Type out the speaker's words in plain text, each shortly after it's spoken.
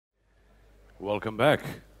Welcome back.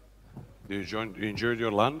 You enjoyed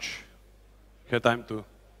your lunch? Had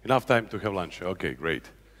enough time to have lunch? Okay, great.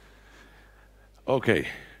 Okay,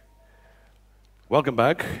 welcome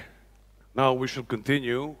back. Now we shall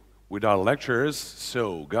continue with our lectures.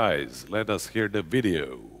 So, guys, let us hear the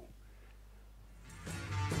video.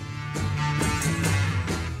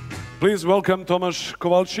 Please welcome Tomasz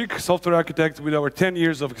Kowalczyk, software architect with over 10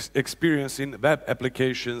 years of experience in web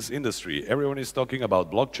applications industry. Everyone is talking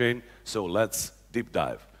about blockchain, so let's deep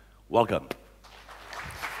dive. Welcome.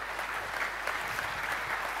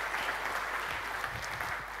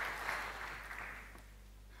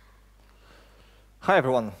 Hi,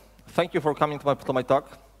 everyone. Thank you for coming to my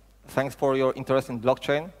talk. Thanks for your interest in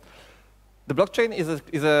blockchain. The blockchain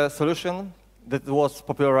is a solution that was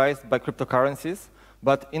popularized by cryptocurrencies.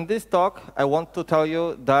 But in this talk, I want to tell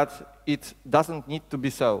you that it doesn't need to be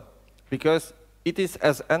so, because it is,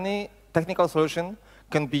 as any technical solution,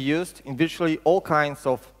 can be used in virtually all kinds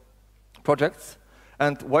of projects.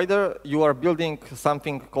 And whether you are building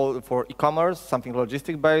something called for e-commerce, something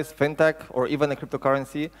logistic-based, fintech, or even a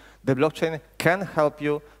cryptocurrency, the blockchain can help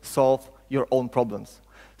you solve your own problems.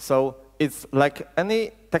 So it's like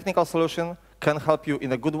any technical solution can help you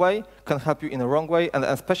in a good way, can help you in a wrong way, and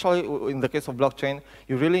especially in the case of blockchain,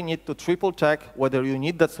 you really need to triple check whether you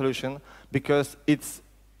need that solution, because it's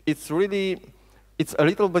a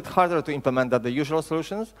little bit harder to implement than the usual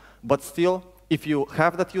solutions, but still, if you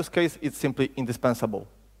have that use case, it's simply indispensable.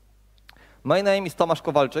 My name is Tomasz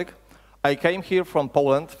Kowalczyk. I came here from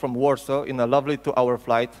Poland, from Warsaw, in a lovely 2-hour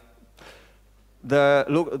flight. The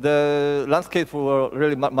landscapes were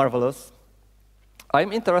really marvelous.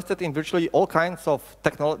 I'm interested in virtually all kinds of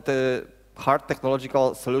hard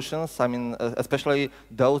technological solutions. I mean, especially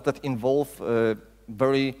those that involve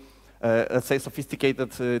very, let's say,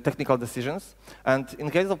 sophisticated technical decisions. And in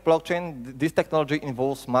case of blockchain, this technology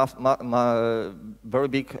involves very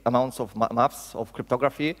big amounts of maths, of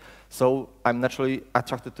cryptography. So I'm naturally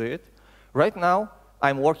attracted to it. Right now,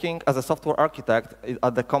 I'm working as a software architect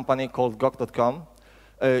at the company called Gog.com.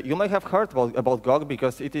 You may have heard about GOG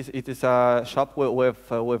because it is a shop with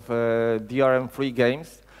DRM-free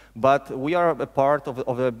games, but we are a part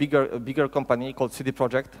of a bigger company called CD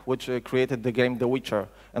Projekt, which created the game The Witcher,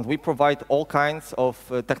 and we provide all kinds of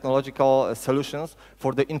technological solutions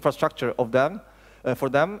for the infrastructure of them, for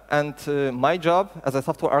them. And my job as a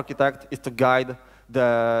software architect is to guide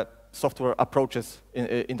the software approaches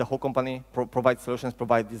in the whole company, provide solutions,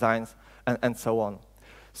 provide designs, and so on.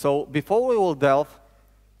 So before we will delve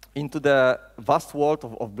into the vast world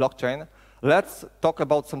of blockchain, let's talk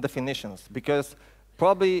about some definitions, because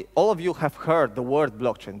probably all of you have heard the word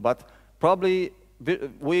blockchain, but probably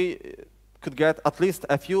we could get at least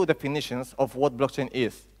a few definitions of what blockchain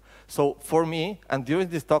is. So for me, and during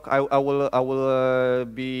this talk, I will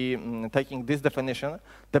be taking this definition.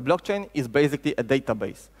 The blockchain is basically a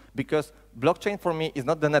database, because blockchain for me is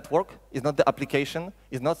not the network, is not the application,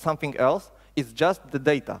 is not something else, it's just the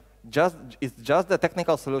data. It's just the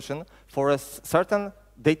technical solution for a certain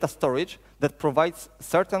data storage that provides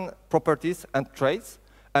certain properties and traits,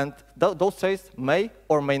 and those traits may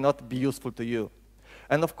or may not be useful to you.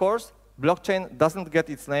 And of course, blockchain doesn't get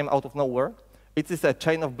its name out of nowhere. It is a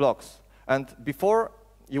chain of blocks. And before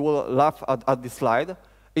you will laugh at this slide,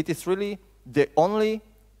 it is really the only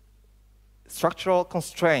structural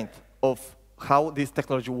constraint of how this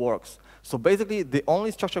technology works. So basically, the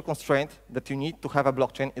only structural constraint that you need to have a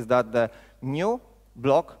blockchain is that the new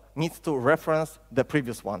block needs to reference the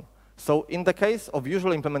previous one. So in the case of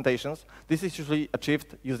usual implementations, this is usually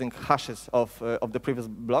achieved using hashes of the previous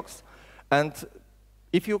blocks. And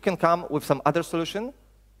if you can come with some other solution,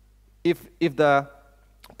 if the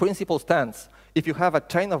principle stands, if you have a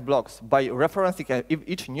chain of blocks by referencing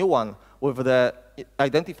each new one with the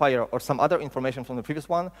identifier or some other information from the previous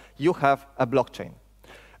one, you have a blockchain.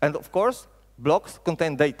 And of course, blocks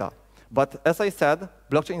contain data. But as I said,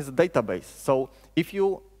 blockchain is a database. So if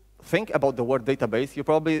you think about the word database, you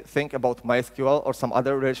probably think about MySQL or some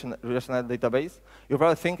other relational database. You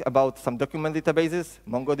probably think about some document databases,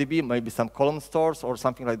 MongoDB, maybe some column stores or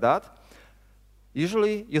something like that.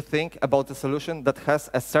 Usually, you think about a solution that has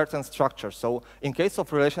a certain structure. So in case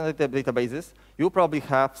of relational databases, you probably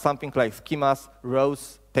have something like schemas,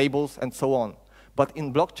 rows, tables, and so on. But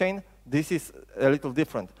in blockchain, this is a little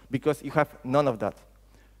different, because you have none of that.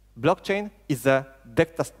 Blockchain is a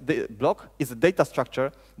data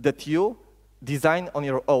structure that you design on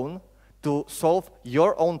your own to solve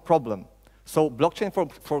your own problem. So blockchain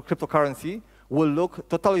for cryptocurrency will look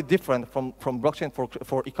totally different from blockchain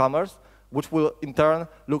for e-commerce, which will in turn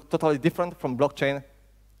look totally different from blockchain,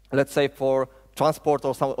 let's say, for transport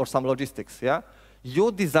or some logistics. Yeah,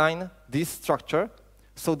 You design this structure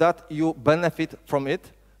so that you benefit from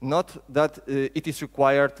it, not that it is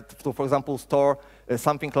required to, for example, store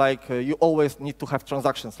something like you always need to have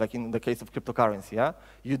transactions, like in the case of cryptocurrency. Yeah?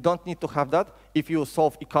 You don't need to have that. If you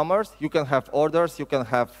solve e-commerce, you can have orders, you can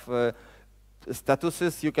have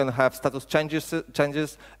statuses, you can have status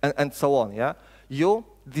changes and so on. Yeah? You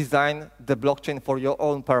design the blockchain for your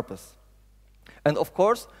own purpose. And of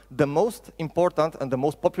course, the most important and the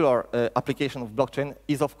most popular application of blockchain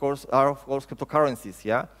are of course cryptocurrencies.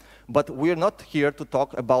 Yeah? But we're not here to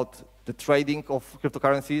talk about the trading of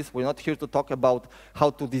cryptocurrencies. We're not here to talk about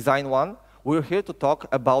how to design one. We're here to talk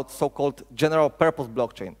about so-called general purpose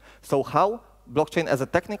blockchain. So how blockchain as a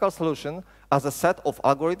technical solution, as a set of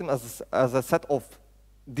algorithms, as a set of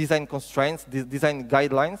design constraints, design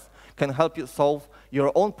guidelines, can help you solve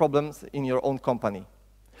your own problems in your own company.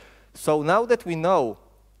 So now that we know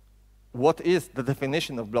what is the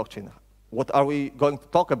definition of blockchain, what are we going to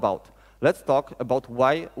talk about, let's talk about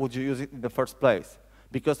why would you use it in the first place.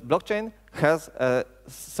 Because blockchain has a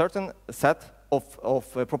certain set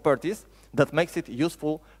of properties that makes it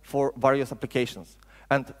useful for various applications.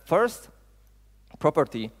 And first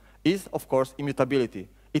property is, of course, immutability.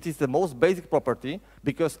 It is the most basic property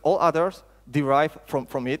because all others derive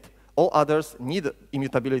from it. All others need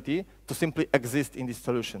immutability to simply exist in this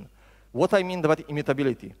solution. What I mean by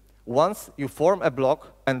immutability, once you form a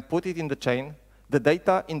block and put it in the chain, the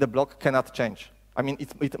data in the block cannot change. I mean,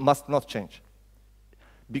 it must not change.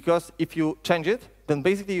 Because if you change it, then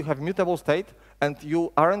basically you have mutable state, and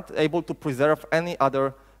you aren't able to preserve any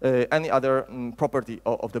other property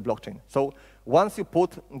of the blockchain. So once you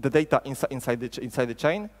put the data inside the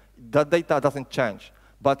chain, that data doesn't change.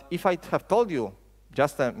 But if I have told you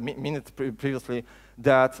just a minute previously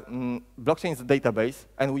that blockchain is a database,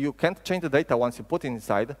 and you can't change the data once you put it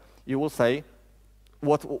inside, you will say,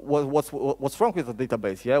 what's wrong with the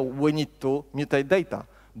database? Yeah, we need to mutate data.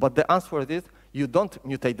 But the answer is, you don't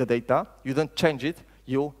mutate the data, you don't change it,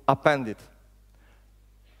 you append it.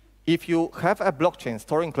 If you have a blockchain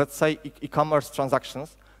storing, let's say, e-commerce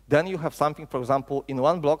transactions, then you have something, for example, in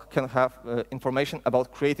one block can have information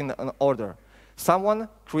about creating an order. Someone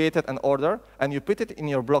created an order, and you put it in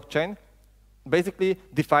your blockchain, basically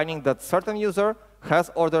defining that certain user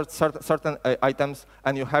has ordered certain items,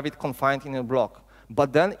 and you have it confined in your block.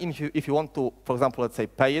 But then if you want to, for example, let's say,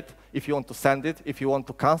 pay it, if you want to send it, if you want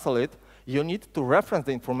to cancel it, you need to reference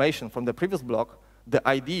the information from the previous block, the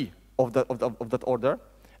ID of that order,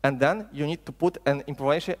 and then you need to put an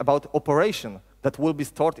information about operation that will be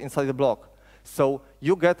stored inside the block. So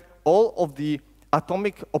you get all of the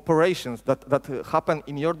atomic operations that happen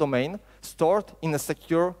in your domain stored in a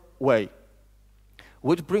secure way.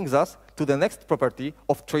 Which brings us to the next property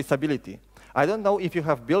of traceability. I don't know if you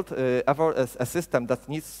have built ever a system that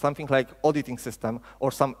needs something like auditing system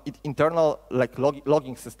or some internal like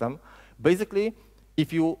logging system. Basically,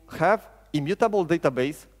 if you have immutable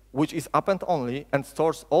database which is append only and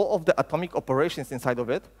stores all of the atomic operations inside of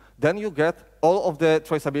it, then you get all of the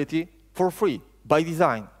traceability for free by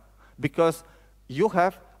design, because you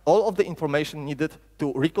have all of the information needed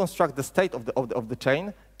to reconstruct the state of the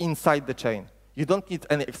chain inside the chain. You don't need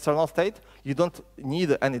any external state. You don't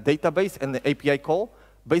need any database and the API call.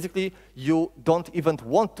 Basically, you don't even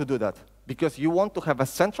want to do that because you want to have a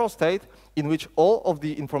central state in which all of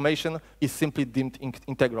the information is simply deemed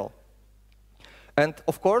integral. And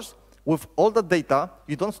of course, with all the data,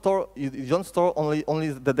 you don't store only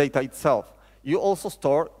the data itself. You also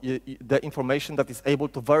store the information that is able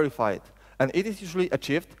to verify it. And it is usually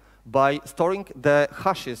achieved by storing the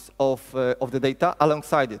hashes of the data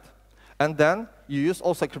alongside it. And then you use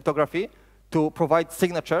also cryptography to provide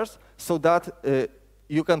signatures so that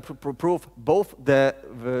you can prove both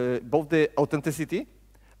the authenticity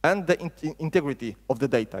and the integrity of the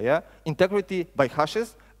data. Yeah? Integrity by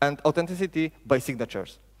hashes and authenticity by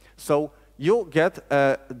signatures. So you get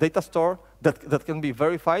a data store that can be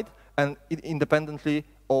verified and independently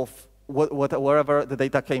of wherever the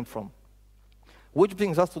data came from. Which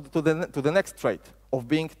brings us to the next trait of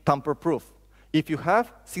being tamper-proof. If you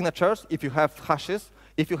have signatures, if you have hashes,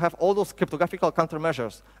 if you have all those cryptographic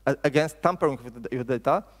countermeasures against tampering with the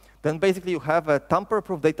data, then basically you have a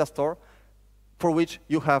tamper-proof data store for which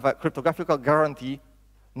you have a cryptographic guarantee,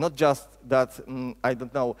 not just that, I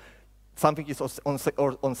don't know, something is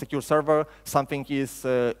on secure server, something is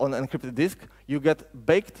on an encrypted disk. You get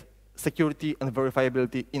baked security and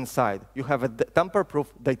verifiability inside. You have a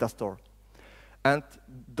tamper-proof data store. And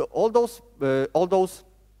all those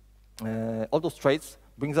traits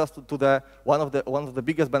brings us to one of the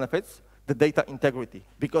biggest benefits, the data integrity.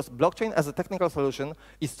 Because blockchain as a technical solution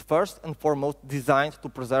is first and foremost designed to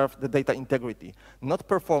preserve the data integrity. Not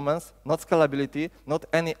performance, not scalability, not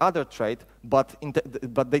any other trait, but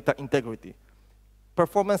data integrity.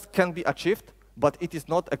 Performance can be achieved, but it is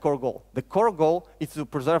not a core goal. The core goal is to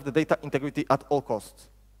preserve the data integrity at all costs.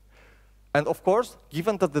 And of course,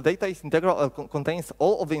 given that the data is integral and contains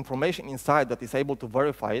all of the information inside that is able to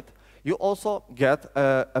verify it, you also get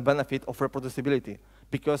a benefit of reproducibility.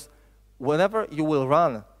 Because whenever you will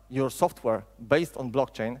run your software based on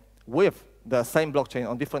blockchain with the same blockchain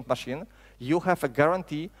on different machine, you have a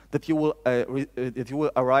guarantee that you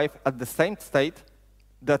will arrive at the same state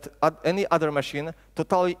that at any other machine,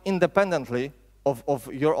 totally independently of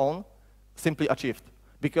your own, simply achieved.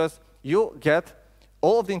 Because you get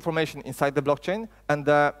all of the information inside the blockchain, and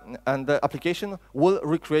the application will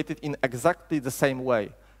recreate it in exactly the same way.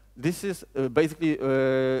 This is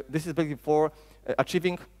basically for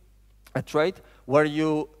achieving a trade where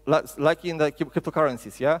you, like in the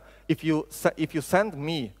cryptocurrencies, yeah. If you send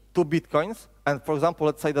me 2 bitcoins, and for example,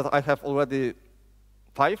 let's say that I have already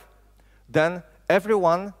 5, then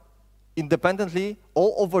everyone independently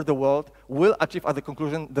all over the world will achieve at the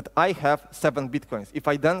conclusion that I have 7 bitcoins. If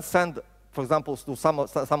I then send, for example, to some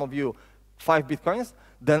of you 5 bitcoins,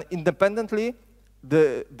 then independently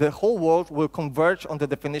the whole world will converge on the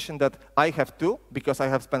definition that I have 2 because I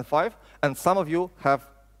have spent 5, and some of you have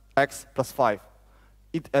x plus 5.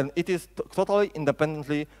 And it is totally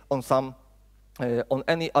independently on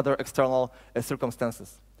any other external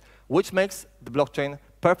circumstances, which makes the blockchain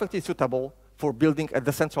perfectly suitable for building a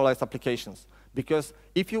decentralized applications. Because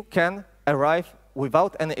if you can arrive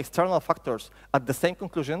without any external factors at the same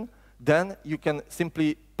conclusion, then you can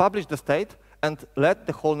simply publish the state and let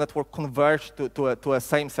the whole network converge to a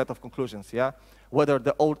same set of conclusions, yeah? Whether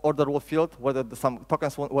the old order was filled, whether some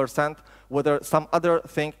tokens were sent, whether some other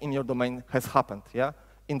thing in your domain has happened, yeah?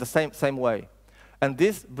 In the same way. And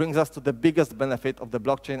this brings us to the biggest benefit of the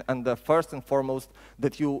blockchain, and the first and foremost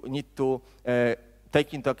that you need to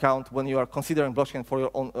take into account when you are considering blockchain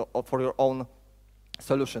for your own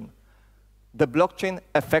solution. The blockchain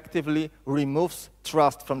effectively removes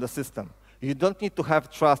trust from the system. You don't need to have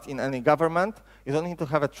trust in any government. You don't need to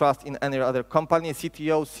have a trust in any other company,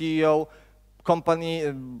 CTO, CEO,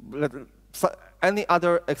 company, any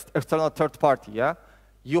other external third party, yeah?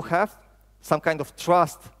 You have some kind of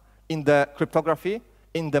trust in the cryptography,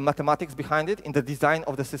 in the mathematics behind it, in the design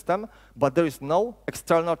of the system, but there is no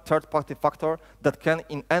external third-party factor that can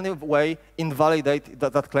in any way invalidate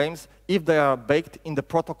that claims if they are baked in the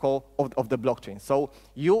protocol of the blockchain. So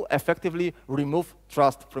you effectively remove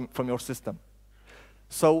trust from your system.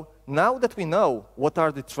 So now that we know what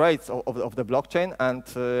are the traits of the blockchain and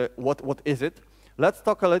what is it, let's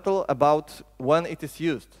talk a little about when it is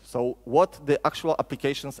used. So what the actual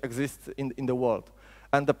applications exist in the world.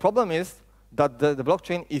 And the problem is that the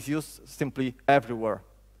blockchain is used simply everywhere.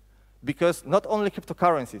 Because not only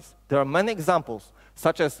cryptocurrencies, there are many examples,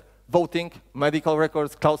 such as voting, medical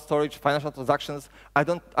records, cloud storage, financial transactions. I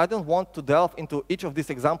don't want to delve into each of these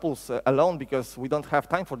examples alone because we don't have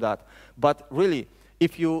time for that. But really,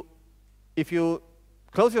 if you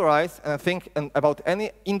close your eyes and think about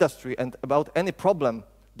any industry and about any problem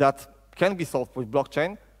that can be solved with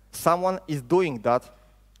blockchain, someone is doing that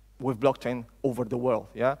with blockchain over the world,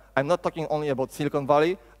 yeah? I'm not talking only about Silicon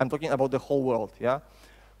Valley, I'm talking about the whole world, yeah?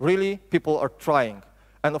 Really, people are trying.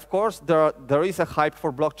 And of course, there is a hype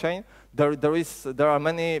for blockchain. There are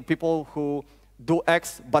many people who do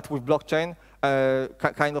X, but with blockchain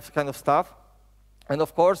kind of stuff. And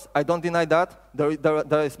of course, I don't deny that.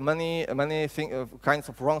 There is many kinds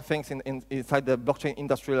of wrong things inside the blockchain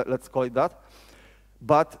industry, let's call it that.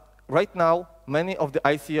 But right now, many of the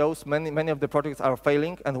ICOs, many of the projects are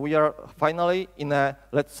failing, and we are finally in a,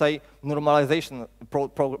 let's say, normalization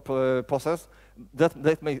process.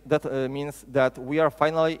 That means that we are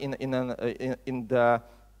finally in the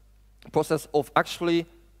process of actually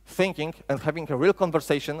thinking and having a real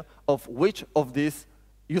conversation of which of these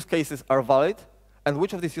use cases are valid and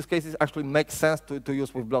which of these use cases actually make sense to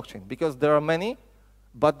use with blockchain. Because there are many,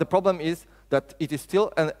 but the problem is that it is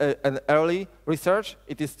still an early research.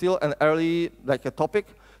 It is still an early a topic.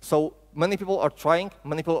 So many people are trying,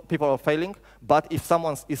 many people are failing. But if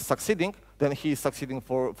someone is succeeding, then he is succeeding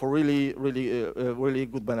for really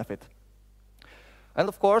good benefit. And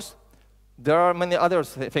of course, there are many other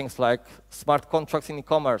things like smart contracts in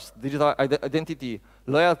e-commerce, digital identity,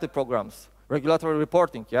 loyalty programs, regulatory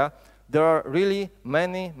reporting. Yeah. There are really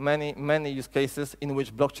many use cases in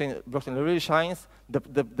which blockchain really shines.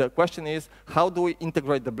 The question is, how do we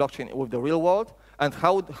integrate the blockchain with the real world, and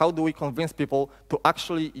how do we convince people to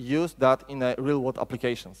actually use that in real world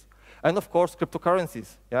applications? And of course,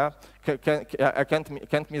 cryptocurrencies. Yeah, I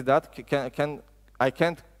can't miss that. I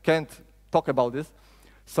can't talk about this.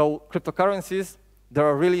 So cryptocurrencies, there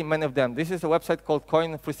are really many of them. This is a website called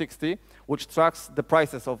Coin360, which tracks the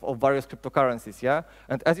prices of various cryptocurrencies. Yeah,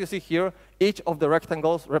 and as you see here, each of the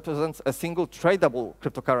rectangles represents a single tradable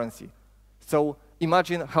cryptocurrency. So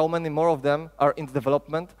imagine how many more of them are in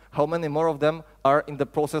development, how many more of them are in the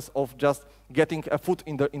process of just getting a foot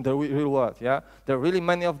in the real world. Yeah, there are really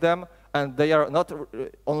many of them, and they are not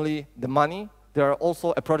only the money. They are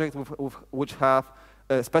also a project which have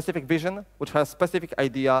a specific vision, which has specific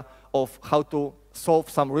idea of how to solve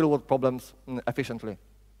some real-world problems efficiently.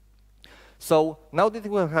 So now that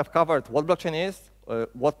we have covered what blockchain is,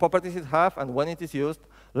 what properties it have, and when it is used,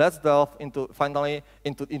 let's delve finally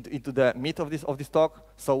into the meat of this talk.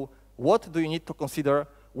 So what do you need to consider?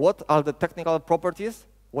 What are the technical properties?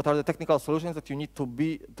 What are the technical solutions that you need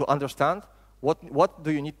to understand? What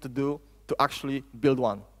do you need to do to actually build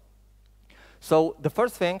one? So the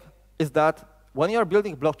first thing is that when you are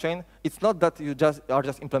building blockchain, it's not that you are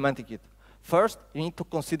just implementing it. First, you need to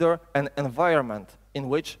consider an environment in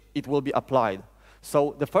which it will be applied.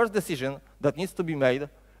 So the first decision that needs to be made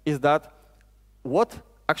is that what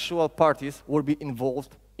actual parties will be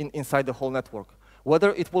involved inside the whole network.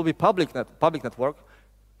 Whether it will be public network,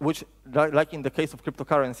 which, like in the case of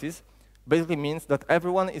cryptocurrencies, basically means that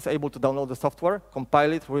everyone is able to download the software,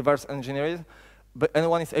 compile it, reverse engineer it, but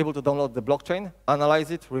anyone is able to download the blockchain,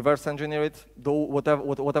 analyze it, reverse engineer it, do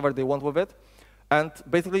whatever they want with it. And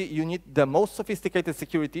basically, you need the most sophisticated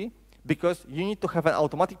security because you need to have an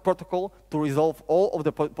automatic protocol to resolve all of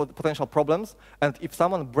the potential problems. And if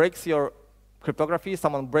someone breaks your cryptography,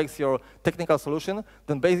 someone breaks your technical solution,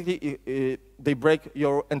 then basically they break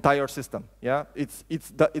your entire system. Yeah, it's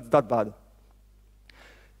that bad.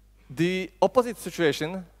 The opposite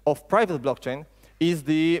situation of private blockchain is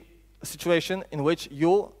the situation in which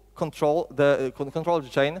you control the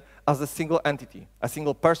chain as a single entity, a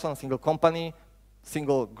single person, a single company,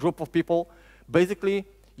 single group of people. Basically,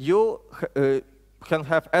 you can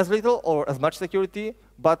have as little or as much security,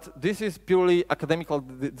 but this is purely academical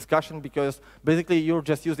discussion because basically you're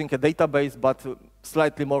just using a database, but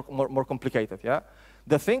slightly more complicated. Yeah.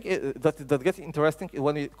 The thing that gets interesting is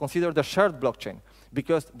when we consider the shared blockchain,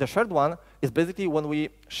 because the shared one is basically when we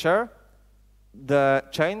share the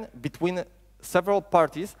chain between several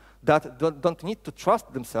parties that don't need to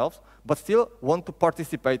trust themselves, but still want to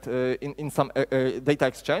participate in some data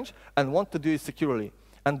exchange and want to do it securely.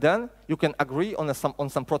 And then you can agree on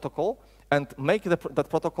some protocol and make that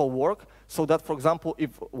protocol work so that, for example,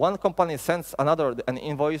 if one company sends another an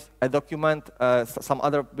invoice, a document, some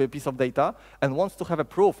other piece of data, and wants to have a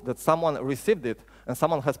proof that someone received it and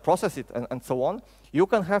someone has processed it and so on, you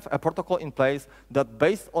can have a protocol in place that,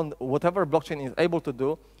 based on whatever blockchain is able to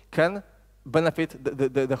do, can benefit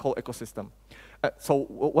the whole ecosystem. So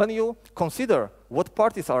when you consider what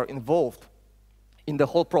parties are involved in the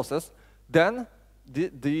whole process, then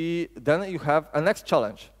you have a next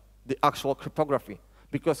challenge, the actual cryptography.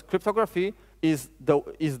 Because cryptography is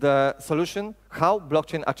the solution how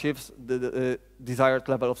blockchain achieves the desired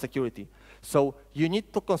level of security. So you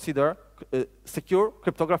need to consider secure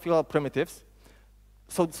cryptographic primitives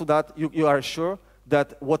so that you are sure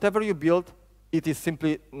that whatever you build, it is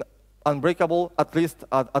simply unbreakable, at least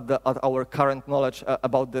at our current knowledge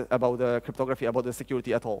about the cryptography, about the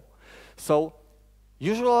security at all. So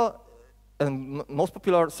usual and most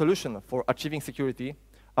popular solution for achieving security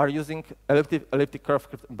are using elliptic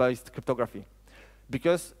curve-based cryptography,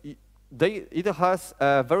 because it has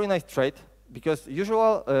a very nice trait, because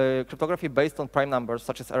usual cryptography based on prime numbers,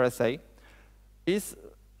 such as RSA,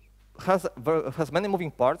 has many moving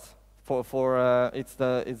parts. It's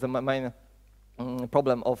the main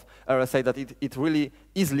problem of RSA, that it really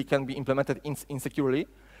easily can be implemented insecurely,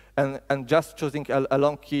 and just choosing a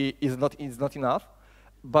long key is not enough.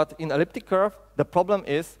 But in elliptic curve, the problem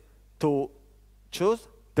is to choose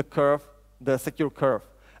the curve, the secure curve.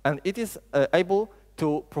 And it is able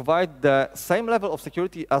to provide the same level of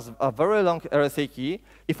security as a very long RSA key.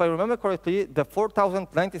 If I remember correctly, the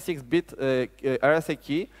 4096-bit RSA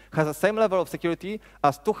key has the same level of security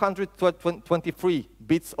as 223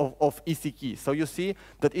 bits of EC key. So you see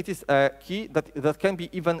that it is a key that can be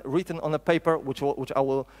even written on a paper, which I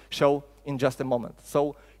will show in just a moment.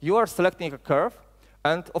 So you are selecting a curve.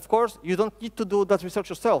 And of course, you don't need to do that research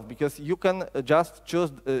yourself, because you can just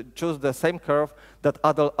choose the same curve that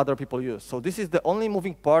other people use. So this is the only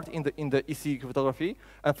moving part in the EC cryptography.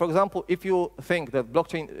 And for example, if you think that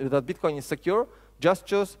Bitcoin is secure, just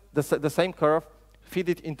choose the same curve, feed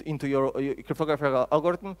it into your cryptographic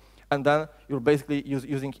algorithm, and then you're basically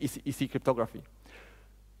using EC cryptography.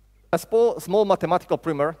 a small mathematical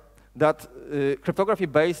primer that cryptography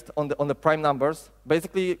based on the prime numbers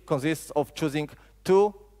basically consists of choosing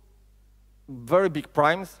two very big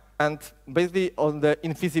primes and basically on the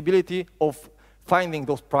infeasibility of finding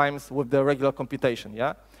those primes with the regular computation.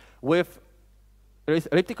 Yeah, with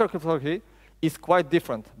elliptical cryptography is quite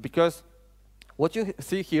different because what you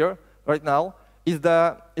see here right now is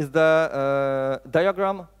the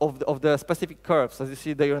diagram of the specific curves, as you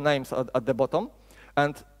see their names at the bottom,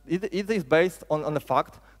 and it is based on the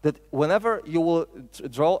fact that whenever you will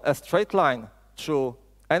draw a straight line through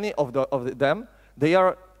any of them, they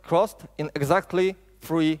are crossed in exactly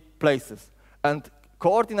 3 places. And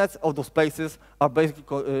coordinates of those places are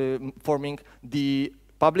basically forming the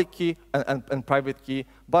public key and private key,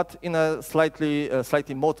 but in a slightly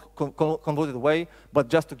more convoluted way, but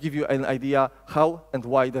just to give you an idea how and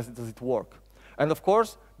why does it work. And of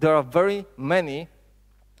course, there are very many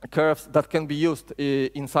curves that can be used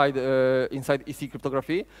inside EC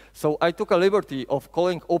cryptography. So I took a liberty of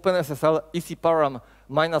calling OpenSSL ECParam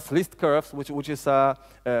minus list curves, which is a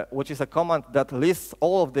command that lists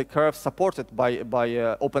all of the curves supported by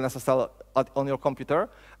OpenSSL on your computer.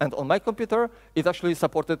 And on my computer, it actually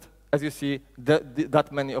supported, as you see,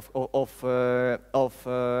 that many of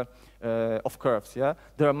curves. Yeah,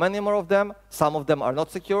 there are many more of them. Some of them are not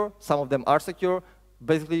secure. Some of them are secure.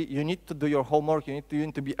 Basically, you need to do your homework. You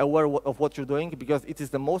need to be aware of what you're doing because it is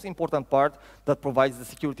the most important part that provides the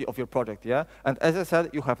security of your project. Yeah, and as I said,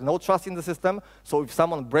 you have no trust in the system. So if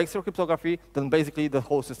someone breaks your cryptography, then basically the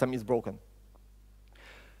whole system is broken.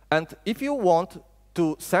 And if you want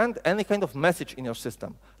to send any kind of message in your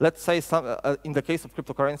system, let's say in the case of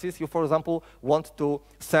cryptocurrencies, you, for example, want to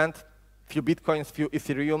send few Bitcoins, few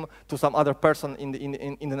Ethereum to some other person in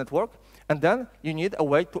the network, and then you need a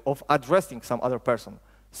way of addressing some other person.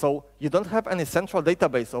 So you don't have any central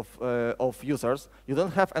database of users. You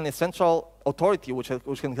don't have any central authority which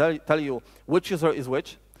can tell you which user is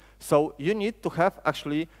which. So you need to have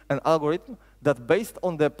actually an algorithm that, based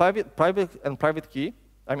on the private key,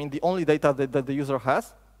 I mean the only data that the user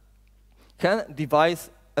has, can devise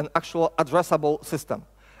an actual addressable system.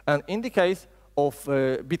 And in the case of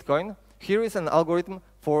Bitcoin, here is an algorithm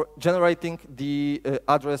for generating the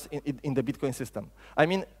address in the Bitcoin system. I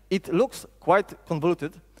mean, it looks quite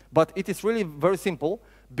convoluted, but it is really very simple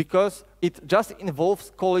because it just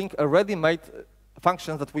involves calling a ready-made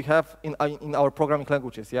functions that we have in our programming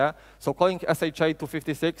languages. Yeah, so calling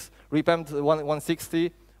SHA-256, repemp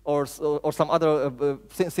 160, or some other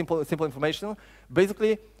simple information.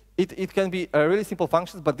 Basically, it can be a really simple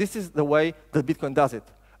functions, but this is the way that Bitcoin does it.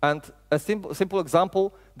 And a simple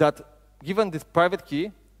example that, given this private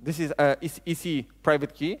key, this is a EC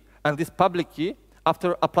private key, and this public key,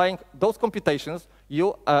 after applying those computations,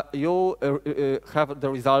 you have the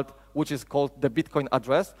result which is called the Bitcoin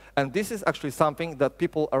address. And this is actually something that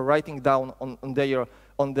people are writing down on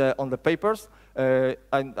the papers.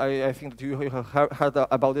 And I think that you have heard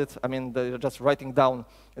about it. I mean, they're just writing down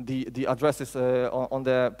the addresses on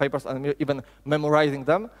the papers and even memorizing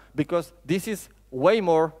them, because this is way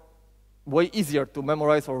easier to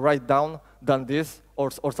memorize or write down than this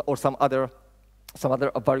or some other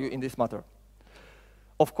value in this matter.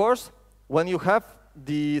 Of course, when you have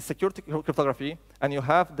the security cryptography and you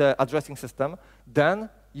have the addressing system, then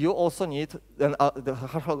you also need the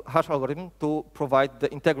hash algorithm to provide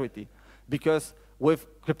the integrity. Because with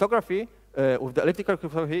cryptography, with the elliptical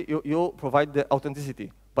cryptography, you provide the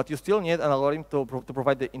authenticity, but you still need an algorithm to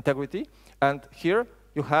provide the integrity. And here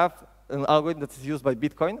you have an algorithm that is used by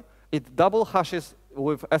Bitcoin. It double hashes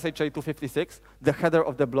with SHA-256 the header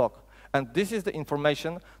of the block. And this is the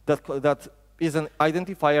information that is an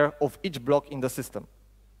identifier of each block in the system.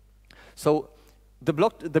 So the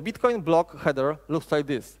Bitcoin block header looks like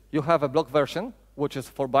this. You have a block version, which is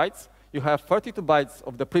 4 bytes. You have 32 bytes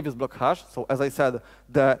of the previous block hash. So as I said,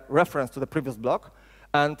 the reference to the previous block.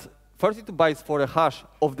 And 32 bytes for the hash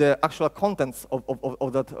of the actual contents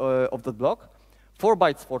of that block. 4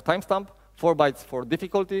 bytes for timestamp, 4 bytes for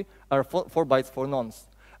difficulty, or 4 bytes for nonce.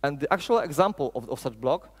 And the actual example of such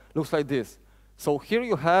block looks like this. So here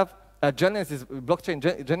you have a Genesis blockchain,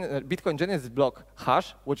 Bitcoin Genesis block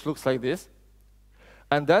hash, which looks like this.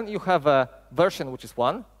 And then you have a version, which is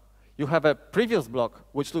 1. You have a previous block,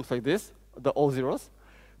 which looks like this, all zeros.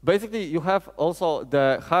 Basically, you have also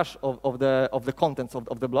the hash of the contents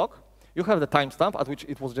of the block. You have the timestamp at which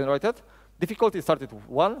it was generated. Difficulty started with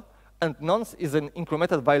 1, and nonce is an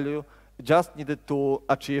incremental value just needed to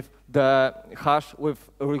achieve the hash with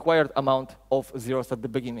a required amount of zeros at the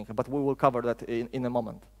beginning. But we will cover that in a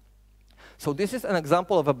moment. So this is an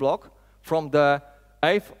example of a block from the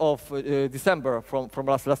 8th of December from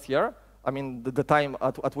last year. I mean, the time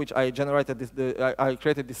at which I generated I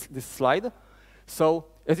created this slide. So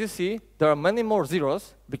as you see, there are many more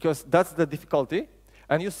zeros because that's the difficulty.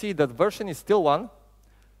 And you see that version is still 1.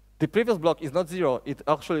 The previous block is not 0. It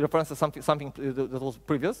actually references something that was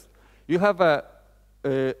previous. You have a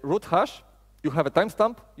root hash. You have a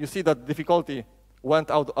timestamp. You see that difficulty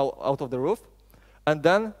went out of the roof. And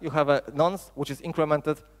then you have a nonce, which is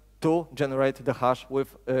incremented to generate the hash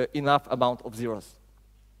with enough amount of zeros.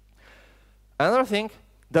 Another thing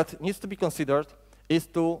that needs to be considered is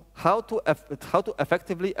how to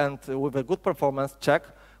effectively and with a good performance check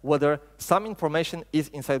whether some information is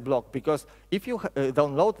inside block. Because if you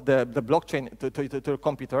download the blockchain to your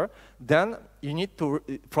computer, then you need to,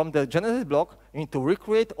 from the Genesis block, you need to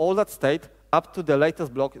recreate all that state up to the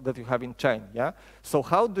latest block that you have in chain. Yeah. So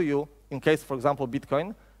how do you, in case, for example,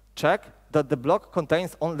 Bitcoin, check that the block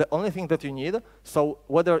contains the only thing that you need, so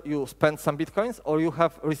whether you spend some Bitcoins or you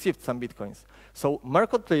have received some Bitcoins. So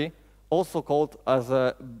Merkle tree, also called as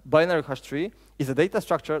a binary hash tree, is a data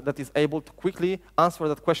structure that is able to quickly answer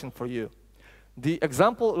that question for you. The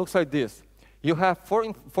example looks like this. You have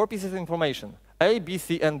four pieces of information, A, B,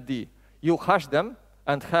 C, and D. You hash them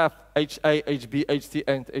and have HA, HB, HC,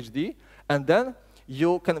 and HD, and then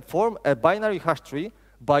you can form a binary hash tree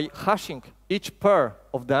by hashing each pair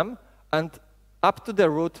of them and up to the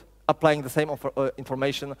root applying the same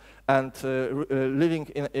information and living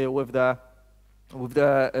with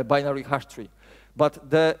the binary hash tree. But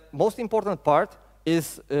the most important part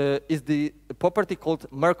is the property called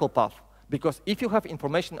Merkle path. Because if you have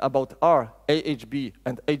information about R, AHB,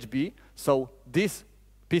 and HB, so these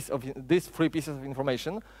three pieces of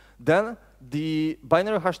information, then the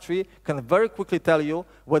binary hash tree can very quickly tell you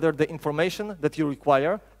whether the information that you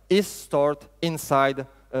require is stored inside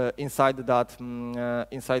that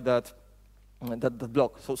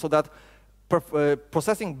block. So that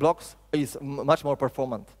processing blocks is much more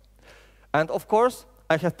performant. And of course,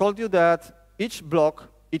 I have told you that each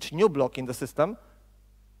new block in the system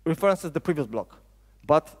references the previous block.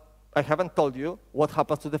 But I haven't told you what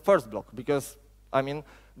happens to the first block, because I mean,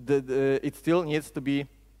 it still needs to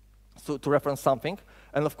reference something.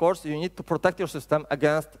 And of course, you need to protect your system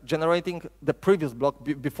against generating the previous block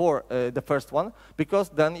before the first one, because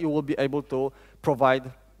then you will be able to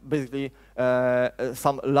provide basically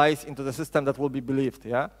some lies into the system that will be believed.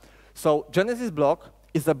 Yeah. So Genesis block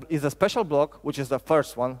is a special block, which is the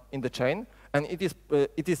first one in the chain, and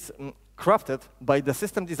it is crafted by the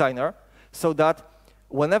system designer so that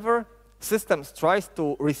whenever systems tries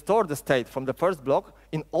to restore the state from the first block,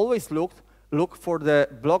 it always look for the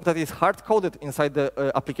block that is hard-coded inside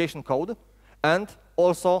the application code, and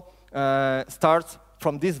also starts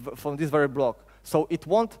from this very block. So it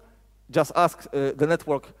won't just ask the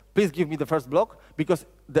network, please give me the first block, because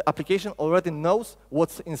the application already knows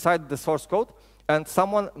what's inside the source code, and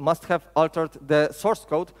someone must have altered the source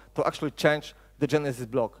code to actually change the Genesis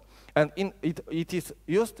block. And it is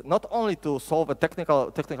used not only to solve a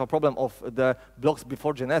technical problem of the blocks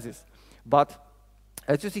before Genesis, but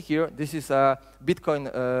as you see here, this is a Bitcoin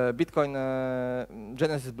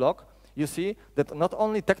Genesis block. You see that not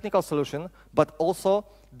only technical solution, but also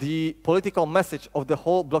the political message of the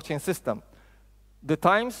whole blockchain system. The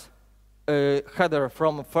Times header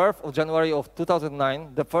from 3rd of January of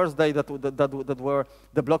 2009, the first day that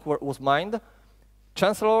the block was mined,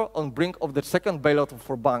 Chancellor on brink of the second bailout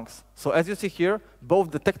for banks. So as you see here, both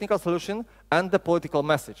the technical solution and the political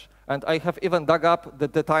message. And I have even dug up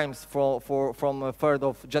the Times from 3rd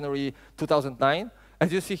of January 2009. As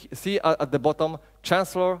you see at the bottom,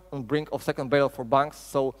 Chancellor on brink of second bailout for banks.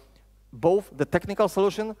 So both the technical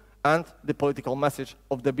solution and the political message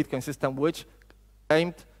of the Bitcoin system, which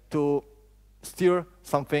aimed to steer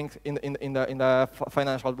some things in the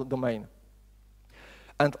financial domain.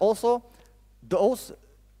 And also, those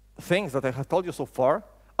things that I have told you so far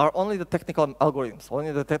are only the technical algorithms,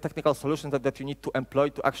 only the technical solutions that you need to employ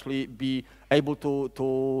to actually be able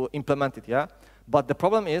to implement it. Yeah. But the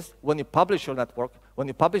problem is when you publish your network, when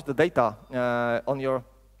you publish the data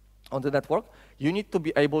on the network, you need to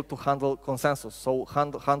be able to handle consensus. So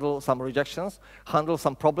handle some rejections, handle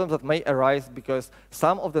some problems that may arise because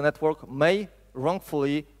some of the network may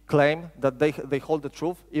wrongfully claim that they hold the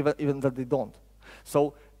truth, even that they don't.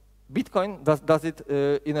 So Bitcoin does it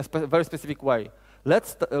in a very specific way.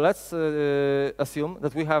 Let's assume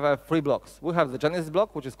that we have 3 blocks. We have the Genesis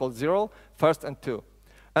block, which is called 0, 1st, and 2.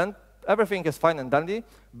 And everything is fine and dandy.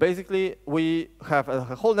 Basically, we have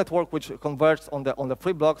a whole network which converges on the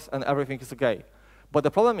 3 blocks, and everything is OK. But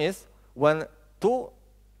the problem is when 2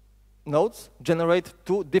 nodes generate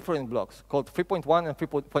 2 different blocks, called 3.1 and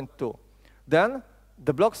 3.2. Then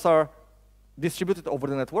the blocks are distributed over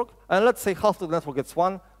the network, and let's say half of the network gets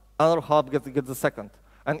one, another half gets the second.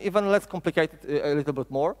 And even let's complicate it a little bit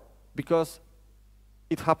more, because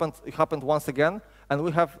it happened once again, and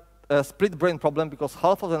we have a split brain problem because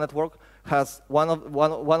half of the network has one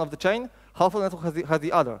of the chain, half of the network has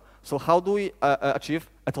the other. So how do we achieve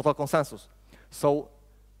a total consensus? So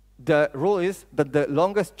the rule is that the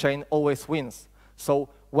longest chain always wins. So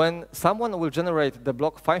when someone will generate the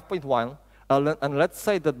block 5.1, and let's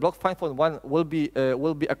say that block 5.1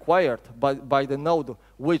 will be acquired by the node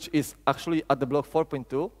which is actually at the block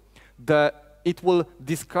 4.2, it will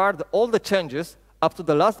discard all the changes up to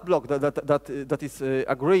the last block that is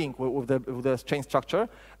agreeing with the chain structure,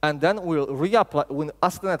 and then we'll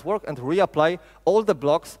ask the network and reapply all the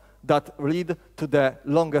blocks that lead to the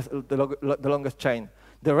longest chain.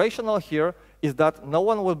 The rationale here is that no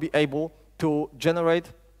one will be able to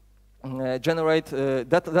generate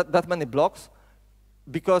that many blocks,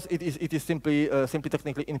 because it is simply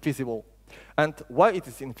technically infeasible. And why it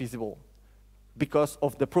is infeasible? Because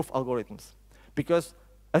of the proof algorithms. Because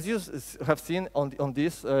as you have seen on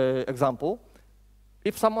this example,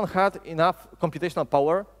 if someone had enough computational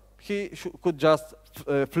power, he could just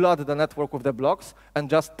flood the network with the blocks and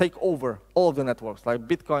just take over all of the networks, like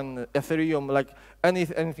Bitcoin, Ethereum, like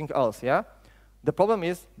anything else. Yeah. The problem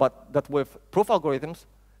is, that with proof algorithms,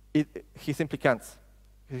 he simply can't.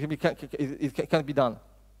 It can't be done.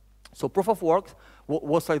 So proof of work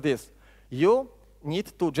was like this: you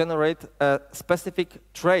need to generate a specific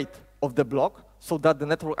trait of the block so that the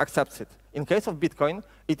network accepts it. In case of Bitcoin,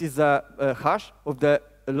 it is a hash with the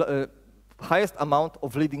highest amount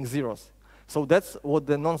of leading zeros. So that's what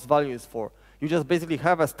the nonce value is for. You just basically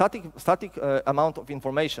have a static amount of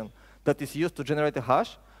information that is used to generate a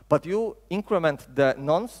hash, but you increment the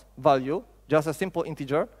nonce value, just a simple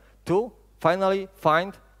integer, to finally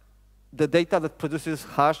find the data that produces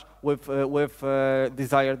hash with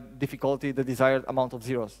desired difficulty, the desired amount of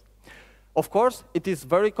zeros. Of course, it is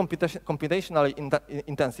very computationally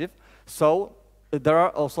intensive, so there are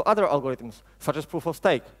also other algorithms, such as proof of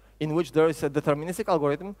stake, in which there is a deterministic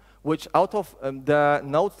algorithm, which out of the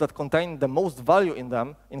nodes that contain the most value in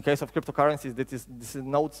them, in case of cryptocurrencies, this is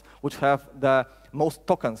nodes which have the most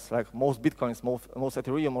tokens, like most Bitcoins, most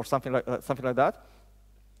Ethereum, or something like that.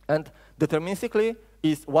 And deterministically,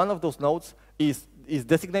 one of those nodes is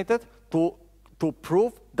designated to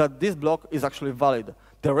prove that this block is actually valid.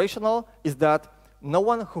 The rationale is that no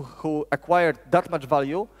one who acquired that much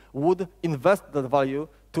value would invest that value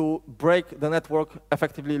to break the network,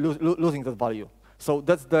 effectively losing that value. So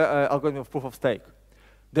that's the algorithm of proof of stake.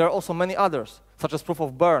 There are also many others, such as proof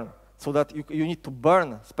of burn, so that you need to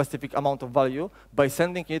burn specific amount of value by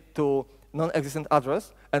sending it to non-existent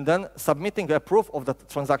address and then submitting a proof of that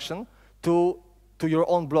transaction to your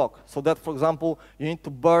own block. So that, for example, you need to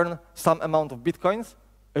burn some amount of Bitcoins,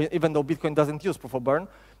 even though Bitcoin doesn't use proof of burn.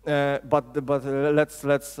 But let's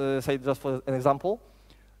say, just for an example,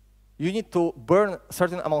 you need to burn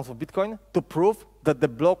certain amounts of Bitcoin to prove that the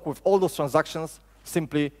block with all those transactions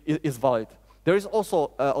simply is valid. There is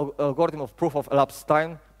also an algorithm of proof of elapsed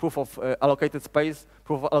time, proof of allocated space,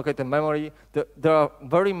 proof of allocated memory. There are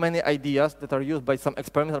very many ideas that are used by some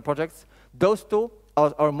experimental projects. Those two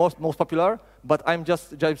are most popular, but I'm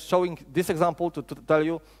just showing this example to tell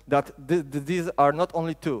you that these are not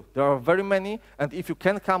only two. There are very many, and if you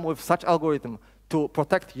can come with such algorithm to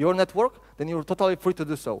protect your network, then you're totally free to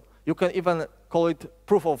do so. You can even call it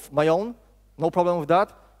proof of my own, no problem with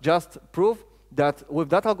that. Just prove that with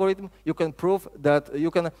that algorithm, you can prove that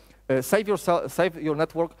you can save your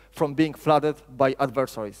network from being flooded by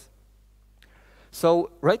adversaries.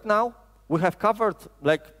 So right now, we have covered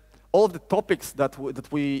like all of the topics that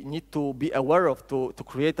we need to be aware of to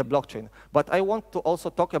create a blockchain. But I want to also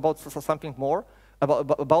talk about something more,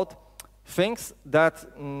 about things that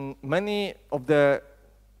many of the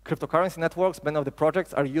cryptocurrency networks, many of the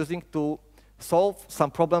projects are using to solve some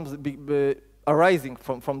problems arising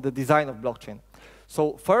from the design of blockchain.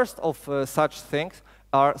 So first of such things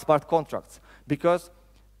are smart contracts, because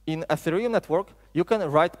in Ethereum network, you can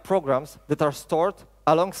write programs that are stored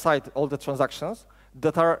alongside all the transactions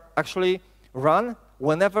that are actually run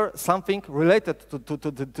whenever something related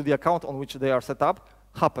to the account on which they are set up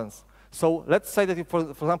happens. So let's say that, for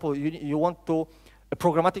example, you want to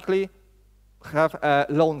programmatically have a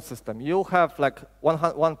loan system. You have like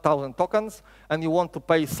 1,000 tokens, and you want to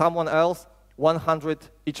pay someone else 100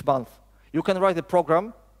 each month. You can write a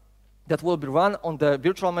program that will be run on the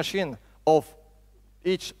virtual machine of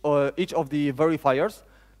each of the verifiers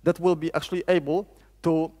that will be actually able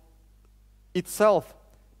to itself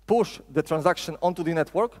push the transaction onto the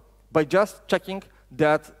network by just checking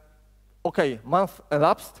that, okay, month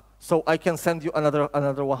elapsed, so I can send you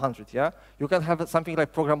another 100. Yeah, you can have something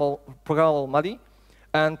like programmable money,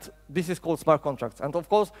 and this is called smart contracts. And of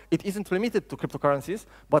course, it isn't limited to cryptocurrencies,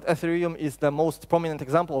 but Ethereum is the most prominent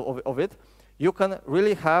example of it. You can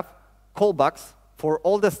really have callbacks for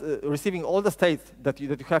all this, receiving all the states that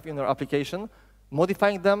you have in your application,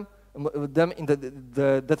 modifying them in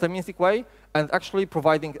the deterministic way, and actually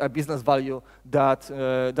providing a business value that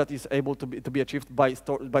that is able to be achieved by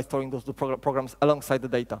storing those programs alongside the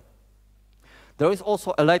data. There is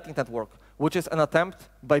also a Lightning Network, which is an attempt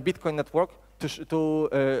by Bitcoin Network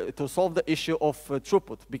to solve the issue of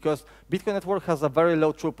throughput, because Bitcoin Network has a very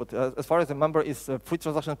low throughput. As far as I remember, it's 3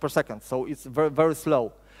 transactions per second, so it's very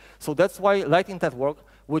slow. So that's why Lightning Network,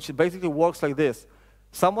 which basically works like this: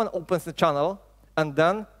 someone opens the channel, and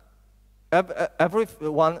then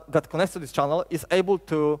everyone that connects to this channel is able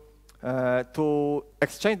to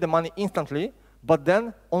exchange the money instantly, but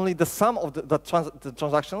then only the sum of the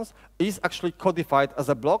transactions is actually codified as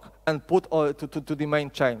a block and put to the main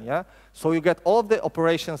chain. Yeah? So you get all of the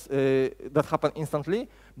operations that happen instantly,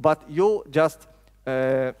 but you just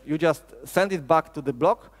send it back to the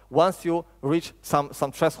block once you reach some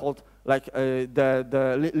threshold, like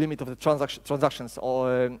the limit of the transactions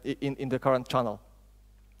in the current channel.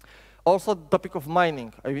 Also, the topic of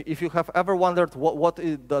mining. If you have ever wondered what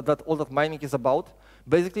all that mining is about,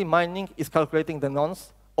 basically mining is calculating the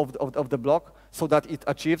nonce of the block so that it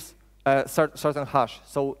achieves a certain hash.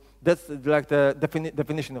 So that's like the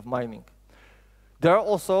definition of mining. There are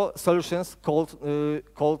also solutions called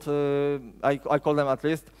I call them at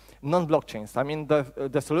least non-blockchains. I mean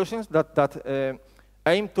the solutions that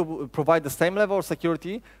aim to provide the same level of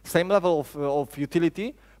security, same level of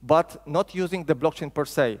utility, but not using the blockchain per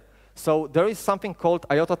se. So there is something called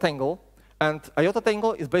IOTA Tangle, and IOTA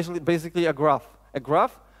Tangle is basically a graph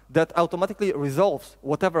that automatically resolves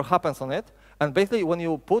whatever happens on it. And basically, when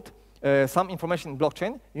you put some information in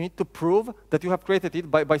blockchain, you need to prove that you have created it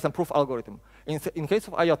by some proof algorithm. In case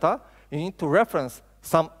of IOTA, you need to reference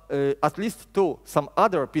at least some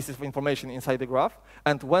other pieces of information inside the graph,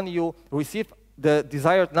 and when you receive the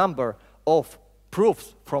desired number of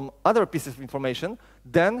proofs from other pieces of information,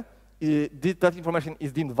 then that information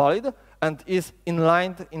is deemed valid and is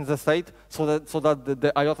inlined in the state so that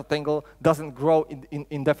the IOTA tangle doesn't grow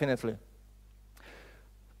indefinitely.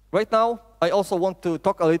 Right now, I also want to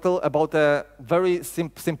talk a little about a very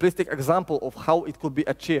simplistic example of how it could be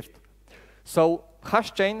achieved. So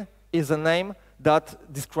hash chain is a name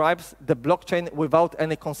that describes the blockchain without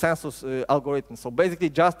any consensus algorithm. So basically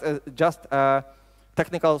just a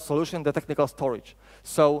technical solution, the technical storage.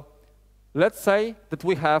 So let's say that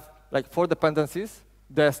we have like 4 dependencies.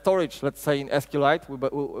 The storage, let's say in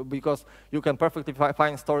SQLite, because you can perfectly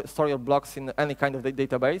store your blocks in any kind of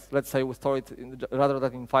database. Let's say we store it rather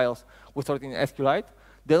than in files, we store it in SQLite.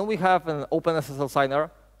 Then we have an OpenSSL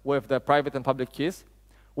signer with the private and public keys.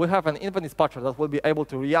 We have an event dispatcher that will be able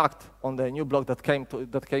to react on the new block that came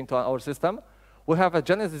to our system. We have a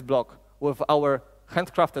Genesis block with our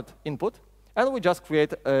handcrafted input, and we just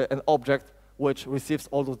create an object which receives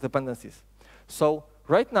all those dependencies. So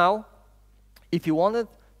right now, if you wanted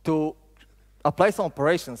to apply some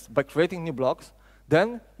operations by creating new blocks,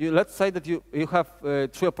 then let's say that you have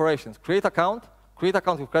 3 operations: create account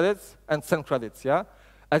with credits, and send credits. Yeah,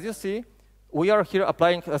 as you see, we are here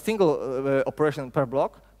applying a single operation per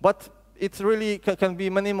block, but it really can be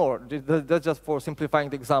many more. That's just for simplifying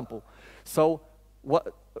the example. So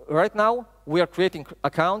right now we are creating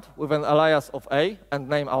account with an alias of A and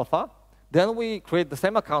name alpha. Then we create the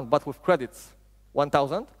same account but with credits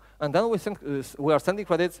 1,000. And then we are sending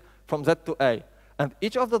credits from Z to A. And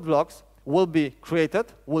each of the blocks will be created,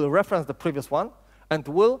 will reference the previous one, and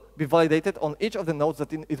will be validated on each of the nodes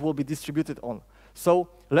that it will be distributed on. So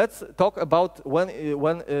let's talk about when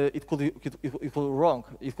it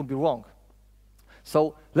could be wrong.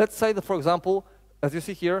 So let's say that, for example, as you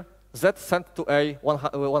see here, Z sent to A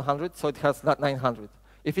 100, so it has 900.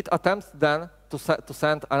 If it attempts then to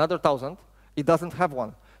send another 1,000, it doesn't have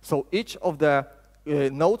one. So each of the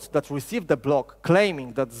nodes that receive the block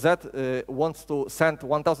claiming that Z wants to send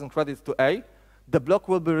 1,000 credits to A, the block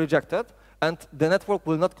will be rejected, and the network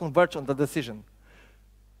will not converge on the decision.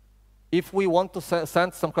 If we want to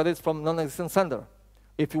send some credits from non-existent sender,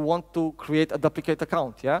 if you want to create a duplicate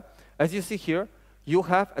account, yeah, as you see here, you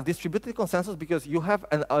have a distributed consensus because you have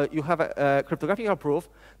a cryptographic proof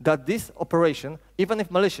that this operation, even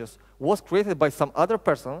if malicious, was created by some other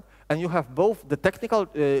person, and you have both the technical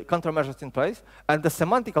countermeasures in place and the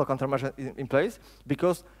semantical countermeasures in place,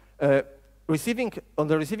 because on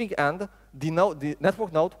the receiving end, the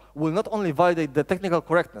network node will not only validate the technical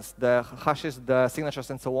correctness, the hashes, the signatures,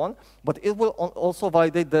 and so on, but it will also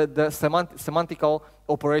validate the semantical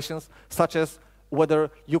operations, such as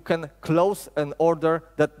whether you can close an order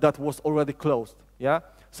that was already closed. Yeah.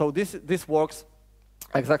 So this works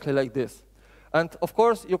exactly like this. And of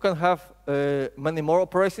course, you can have many more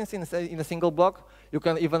operations in a single block. You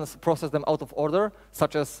can even process them out of order,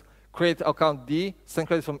 such as create account D, send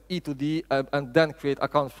credits from E to D, and then create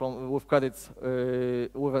accounts with credits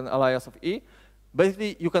with an alias of E.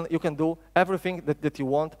 Basically, you can do everything that you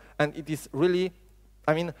want, and it is really,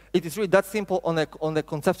 it is really that simple on a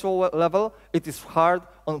conceptual level. It is hard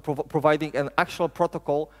on providing an actual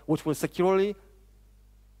protocol which will securely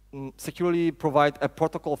provide a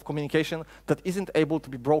protocol of communication that isn't able to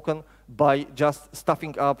be broken by just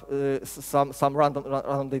stuffing up some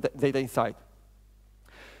random data inside.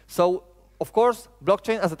 So, of course,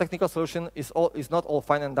 blockchain as a technical solution is not all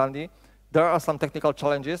fine and dandy. There are some technical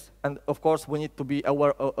challenges, and of course, we need to be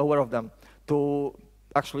aware of them to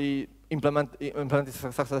actually implement it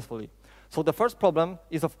successfully. So the first problem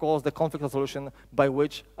is, of course, the conflict resolution, by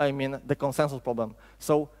which I mean the consensus problem.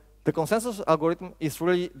 So the consensus algorithm is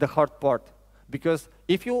really the hard part, because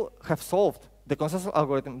if you have solved the consensus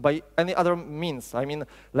algorithm by any other means,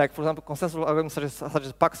 like, for example, consensus algorithms such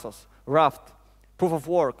as Paxos, Raft, proof of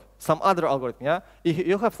work, some other algorithm, yeah? If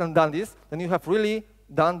you have done this, then you have really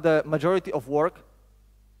done the majority of work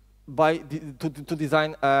to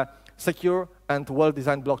design a secure and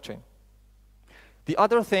well-designed blockchain. The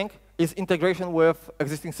other thing is integration with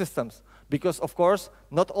existing systems, because, of course,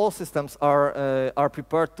 not all systems are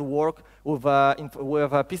prepared to work with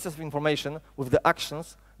pieces of information, with the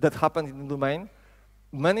actions that happen in the domain.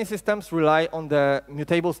 Many systems rely on the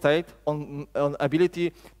mutable state, on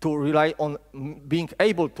ability to rely on being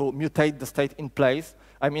able to mutate the state in place.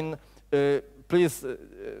 Please,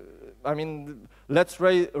 let's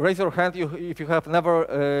raise your hand if you have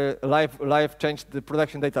never live changed the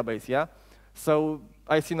production database, yeah? So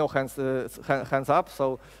I see no hands up,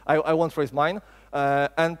 so I won't raise mine.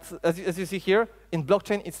 And as you see here, in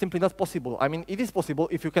blockchain, it's simply not possible. It is possible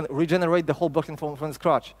if you can regenerate the whole blockchain from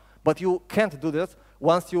scratch, but you can't do this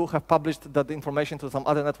once you have published the information to some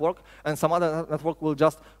other network, and some other network will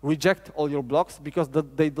just reject all your blocks because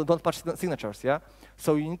they don't match signatures, yeah?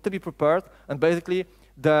 So you need to be prepared, and basically,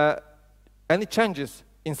 any changes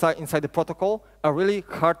inside the protocol are really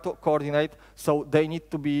hard to coordinate, so they need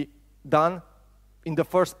to be done in the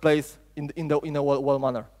first place in a well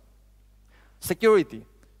manner. Security,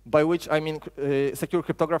 by which I mean secure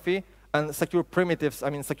cryptography and secure primitives,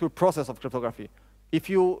 secure process of cryptography. If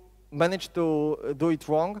you manage to do it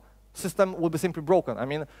wrong, system will be simply broken.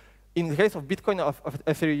 In the case of Bitcoin, of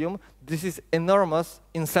Ethereum, this is enormous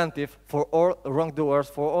incentive for all wrongdoers,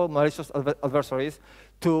 for all malicious adversaries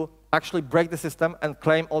to actually break the system and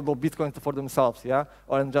claim all the Bitcoins for themselves, yeah?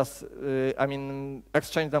 Or just,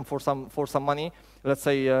 exchange them for some money, let's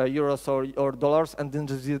say euros or dollars, and then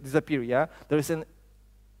just disappear, yeah? There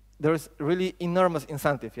is really enormous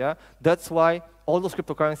incentive, yeah? That's why all those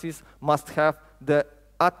cryptocurrencies must have the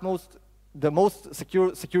most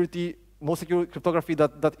secure cryptography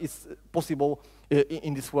that is possible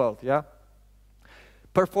in this world, yeah?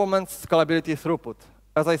 Performance, scalability, throughput.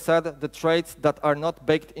 As I said, the traits that are not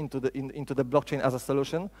baked into the blockchain as a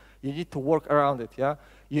solution, you need to work around it, yeah?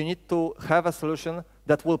 You need to have a solution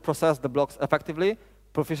that will process the blocks effectively,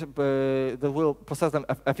 that will process them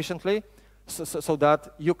efficiently, so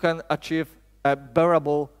that you can achieve a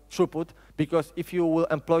bearable throughput, because if you will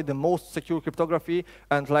employ the most secure cryptography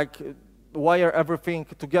and wire everything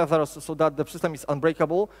together so that the system is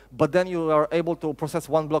unbreakable, but then you are able to process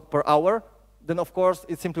 1 block per hour, then of course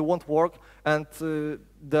it simply won't work, and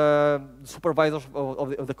the supervisors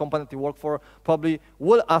of the company that you work for probably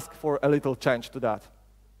will ask for a little change to that.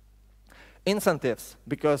 Incentives,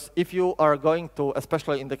 because if you are going to,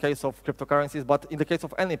 especially in the case of cryptocurrencies, but in the case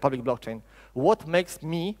of any public blockchain, what makes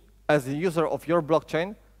me, as a user of your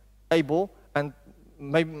blockchain, able and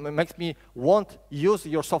makes me want use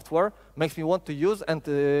your software, makes me want to use and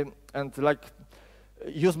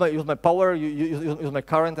use my power, use my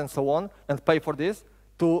current and so on, and pay for this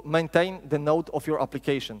to maintain the node of your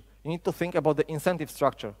application. You need to think about the incentive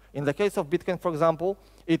structure. In the case of Bitcoin, for example,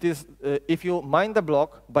 it is if you mine the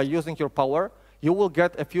block by using your power, you will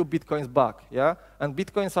get a few Bitcoins back, yeah? And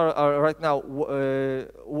Bitcoins are right now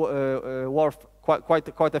worth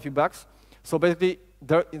quite a few bucks. So basically,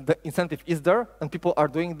 the incentive is there, and people are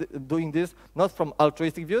doing this not from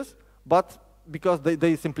altruistic views, but because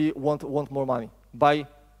they simply want more money by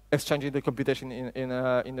exchanging the computation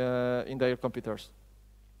in their computers.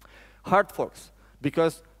 Hard forks,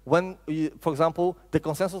 because when, for example, the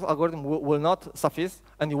consensus algorithm will not suffice,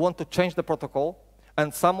 and you want to change the protocol,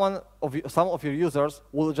 and some of your users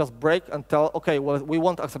will just break and tell, okay, well, we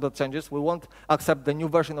won't accept the changes, we won't accept the new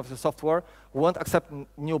version of the software, we won't accept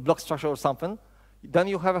new block structure or something, then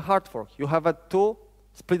you have a hard fork. You have two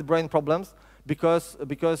split brain problems because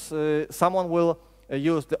someone will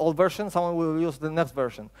use the old version, someone will use the next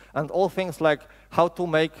version. And all things like how to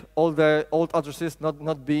make all the old addresses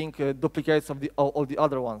not being duplicates of all the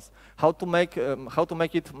other ones. How to make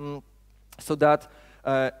it so that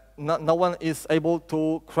no one is able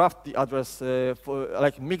to craft the address,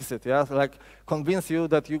 like mix it, yeah? So like convince you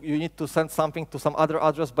that you need to send something to some other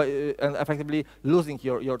address and effectively losing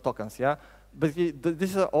your tokens, yeah? But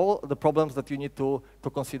these are all the problems that you need to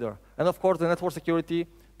consider. And of course, the network security,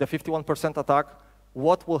 the 51% attack,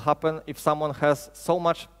 what will happen if someone has so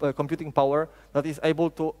much computing power that is able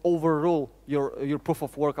to overrule your proof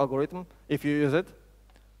of work algorithm if you use it?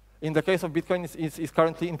 In the case of Bitcoin, it's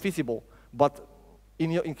currently infeasible. But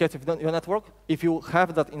in case of your network, if you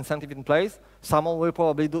have that incentive in place, someone will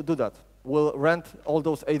probably do that. Will rent all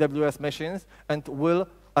those AWS machines and will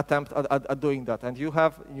attempt at doing that. And you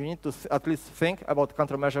need to at least think about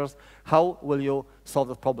countermeasures. How will you solve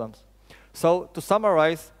the problems? So to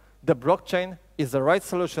summarize, the blockchain is the right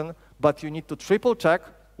solution, but you need to triple check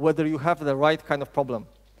whether you have the right kind of problem.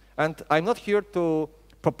 And I'm not here to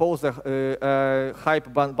propose a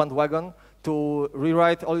hype bandwagon to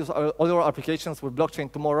rewrite all your applications with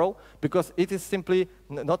blockchain tomorrow, because it is simply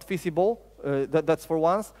not feasible. That's for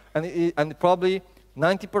once, and probably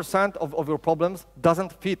 90% of your problems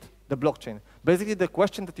doesn't fit the blockchain. Basically, the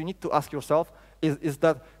question that you need to ask yourself is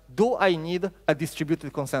that, do I need a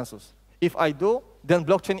distributed consensus? If I do, then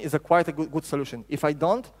blockchain is quite a good solution. If I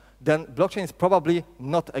don't, then blockchain is probably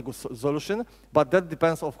not a good solution, but that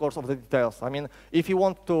depends, of course, on the details. I mean, if you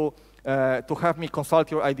want to have me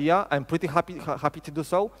consult your idea, I'm pretty happy to do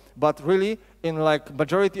so, but really, in like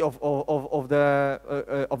majority of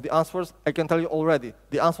the answers, I can tell you already,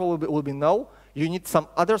 the answer will be no. You need some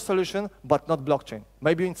other solution, but not blockchain.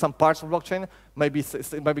 Maybe in some parts of blockchain, maybe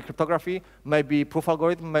cryptography, maybe proof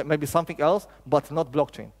algorithm, maybe something else, but not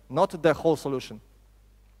blockchain, not the whole solution.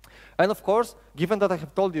 And of course, given that I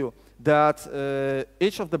have told you that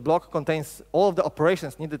each of the block contains all of the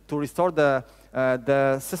operations needed to restore the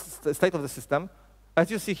state of the system, as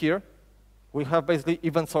you see here, we have basically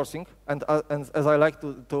event sourcing, and as I like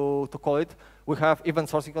to call it, we have event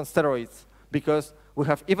sourcing on steroids, because we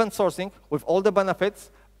have event sourcing with all the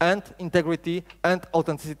benefits and integrity and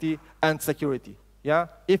authenticity and security. Yeah?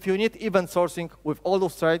 If you need event sourcing with all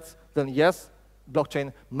those traits, then yes,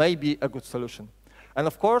 blockchain may be a good solution. And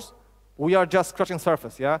of course, we are just scratching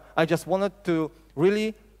surface. Yeah? I just wanted to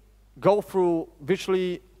really go through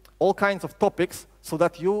virtually all kinds of topics so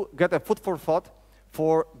that you get a food for thought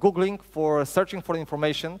for Googling, for searching for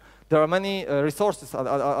information. There are many resources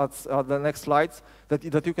at the next slides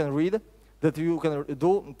that you can read, that you can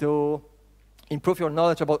do to improve your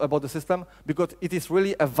knowledge about the system, because it is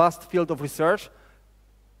really a vast field of research.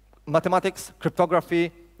 Mathematics,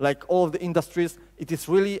 cryptography, like all of the industries, it is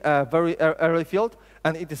really a very early field,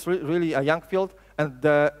 and it is really a young field, and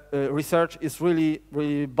the research is really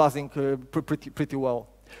buzzing pretty well.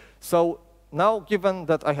 So now, given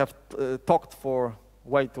that I have talked for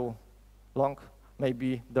way too long,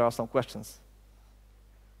 maybe there are some questions.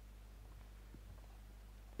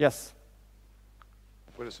 Yes?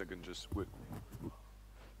 Wait a second, just wait.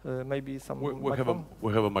 Maybe some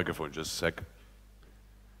we have a microphone, just a sec.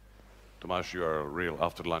 Tomasz, you are a real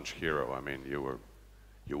after-lunch hero. I mean,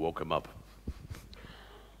 you woke him up.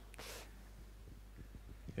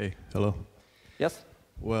 Hey, hello. Yes?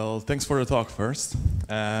 Well, thanks for the talk first.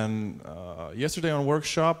 And yesterday on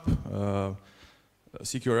workshop,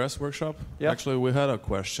 CQRS workshop, yeah. Actually we had a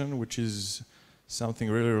question which is something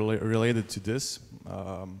really related to this.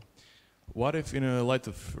 What if, in a light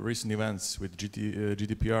of recent events with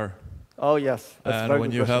GDPR? Oh yes, that's and very when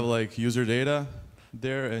good you question. have like user data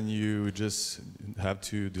there and you just have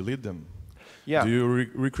to delete them, yeah. do you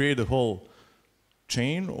recreate the whole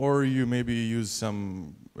chain, or you maybe use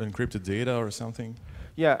some encrypted data or something?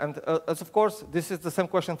 Yeah, and as of course, this is the same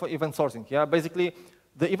question for event sourcing. Yeah, basically,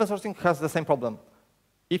 the event sourcing has the same problem.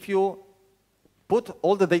 If you put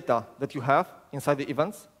all the data that you have inside the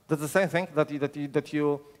events, that's the same thing that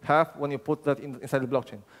you have when you put that inside the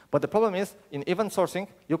blockchain. But the problem is, in event sourcing,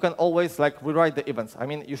 you can always like rewrite the events. I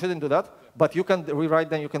mean, you shouldn't do that, but you can rewrite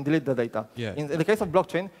them, you can delete the data. Yeah. In the case of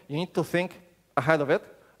blockchain, you need to think ahead of it,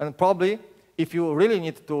 and probably, if you really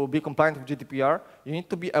need to be compliant with GDPR, you need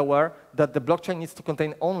to be aware that the blockchain needs to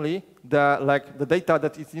contain only the data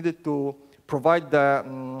that is needed to provide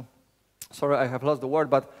the sorry, I have lost the word,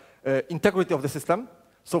 but integrity of the system.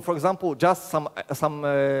 So for example, just some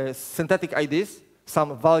synthetic IDs,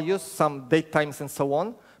 some values, some date times, and so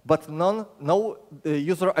on, but no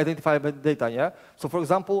user identifiable data. Yeah. So for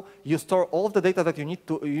example, you store all of the data that you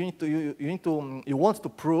want to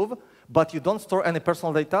prove, but you don't store any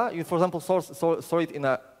personal data. You, for example, store it in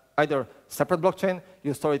a either separate blockchain,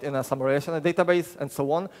 you store it in some relational database, and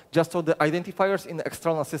so on. Just store the identifiers in the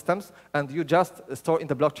external systems, and you just store in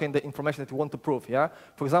the blockchain the information that you want to prove. Yeah.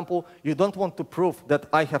 For example, you don't want to prove that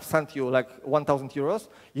I have sent you like 1,000 euros.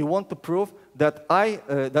 You want to prove that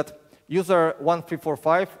that user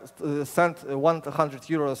 1345 sent 100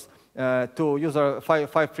 euros to user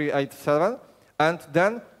 5387. And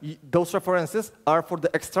then those references are for the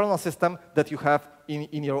external system that you have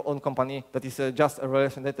in your own company that is just a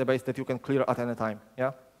relation database that you can clear at any time.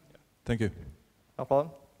 Yeah? Thank you. No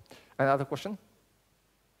problem. Any other question?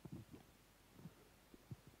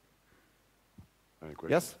 Any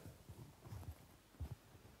question? Yes?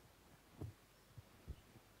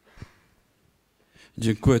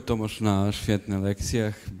 Dziękuję, Tomasz, na świetnych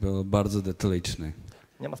lekcjach. Był bardzo detaliczny.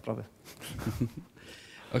 Nie ma sprawy.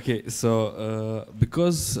 Okay, so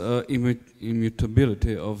because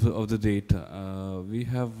immutability of the data, we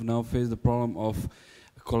have now faced the problem of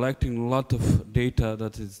collecting a lot of data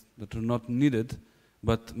that are not needed,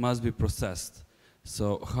 but must be processed.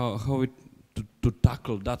 So how to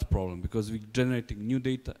tackle that problem? Because we're generating new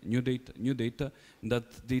data, and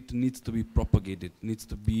that data needs to be propagated, needs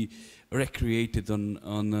to be recreated on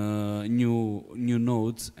new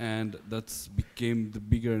nodes, and that's became the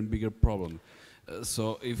bigger and bigger problem.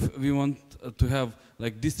 So if we want to have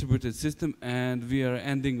like distributed system, and we are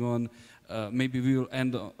ending on maybe we will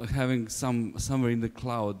end up having somewhere in the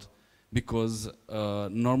cloud, because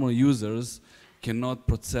normal users cannot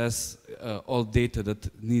process all data that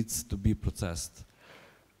needs to be processed.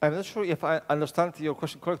 I'm not sure if I understand your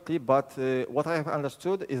question correctly, but what I have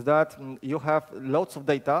understood is that you have lots of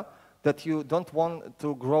data that you don't want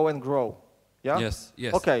to grow and grow. Yeah? Yes,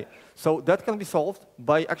 yes. Okay, so that can be solved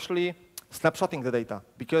by actually snapshotting the data.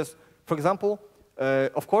 Because, for example,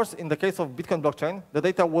 of course, in the case of Bitcoin blockchain, the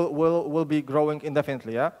data will be growing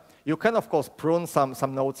indefinitely. Yeah? You can, of course, prune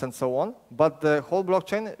some nodes and so on, but the whole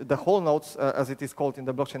blockchain, the whole nodes, as it is called in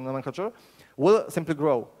the blockchain nomenclature, will simply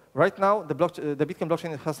grow. Right now, the Bitcoin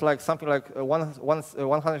blockchain has like something like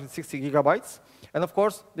 160 gigabytes, and of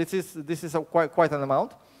course, this is quite an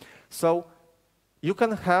amount. So you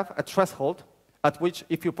can have a threshold at which,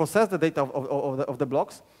 if you process the data of the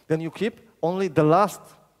blocks, then you keep only the last,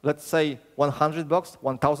 let's say, 100 blocks,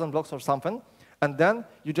 1,000 blocks or something, and then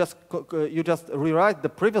you just rewrite the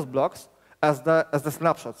previous blocks as the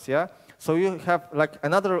snapshots. Yeah. So you have like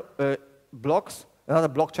another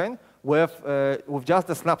blockchain with just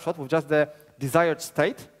the snapshot, with just the desired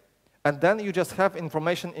state, and then you just have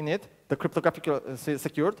information in it, the cryptographically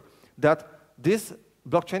secured, that this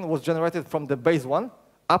blockchain was generated from the base one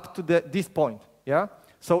up to this point. Yeah.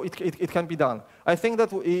 So it can be done. I think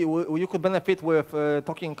that you could benefit with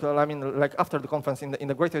talking, I mean, like after the conference in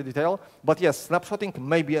the greater detail. But yes, snapshotting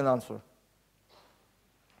may be an answer.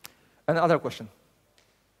 Another question.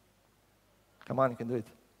 Come on, you can do it.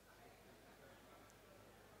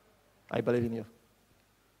 I believe in you.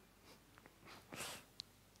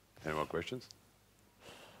 Any more questions?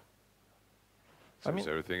 I mean,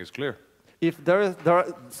 everything is clear. If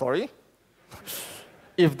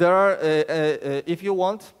if you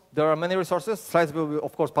want, there are many resources. Slides will be,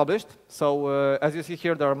 of course, published. So as you see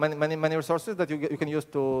here, there are many resources that you can use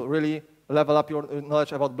to really level up your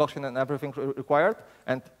knowledge about blockchain and everything required.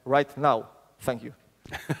 And right now, thank you.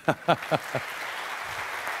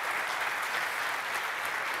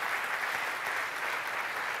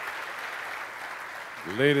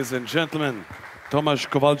 Ladies and gentlemen, Tomasz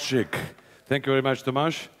Kowalczyk. Thank you very much,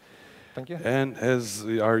 Tomasz. Thank you. And as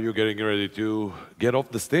are you getting ready to get off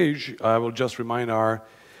the stage, I will just remind our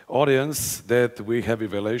audience that we have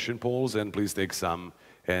evaluation polls, and please take some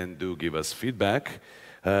and do give us feedback.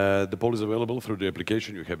 The poll is available through the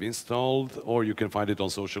application you have installed, or you can find it on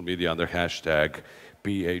social media under hashtag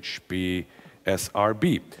PHPSRB.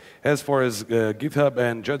 As far as GitHub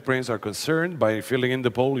and JetBrains are concerned, by filling in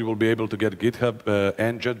the poll, you will be able to get GitHub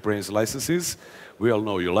and JetBrains licenses. We all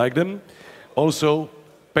know you like them. Also,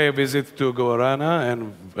 pay a visit to Guarana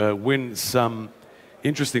and win some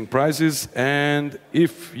interesting prizes. And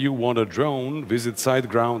if you want a drone, visit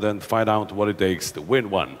SiteGround and find out what it takes to win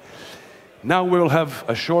one. Now we'll have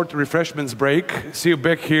a short refreshments break. See you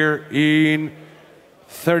back here in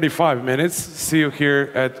 35 minutes. See you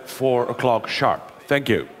here at 4 o'clock sharp. Thank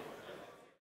you.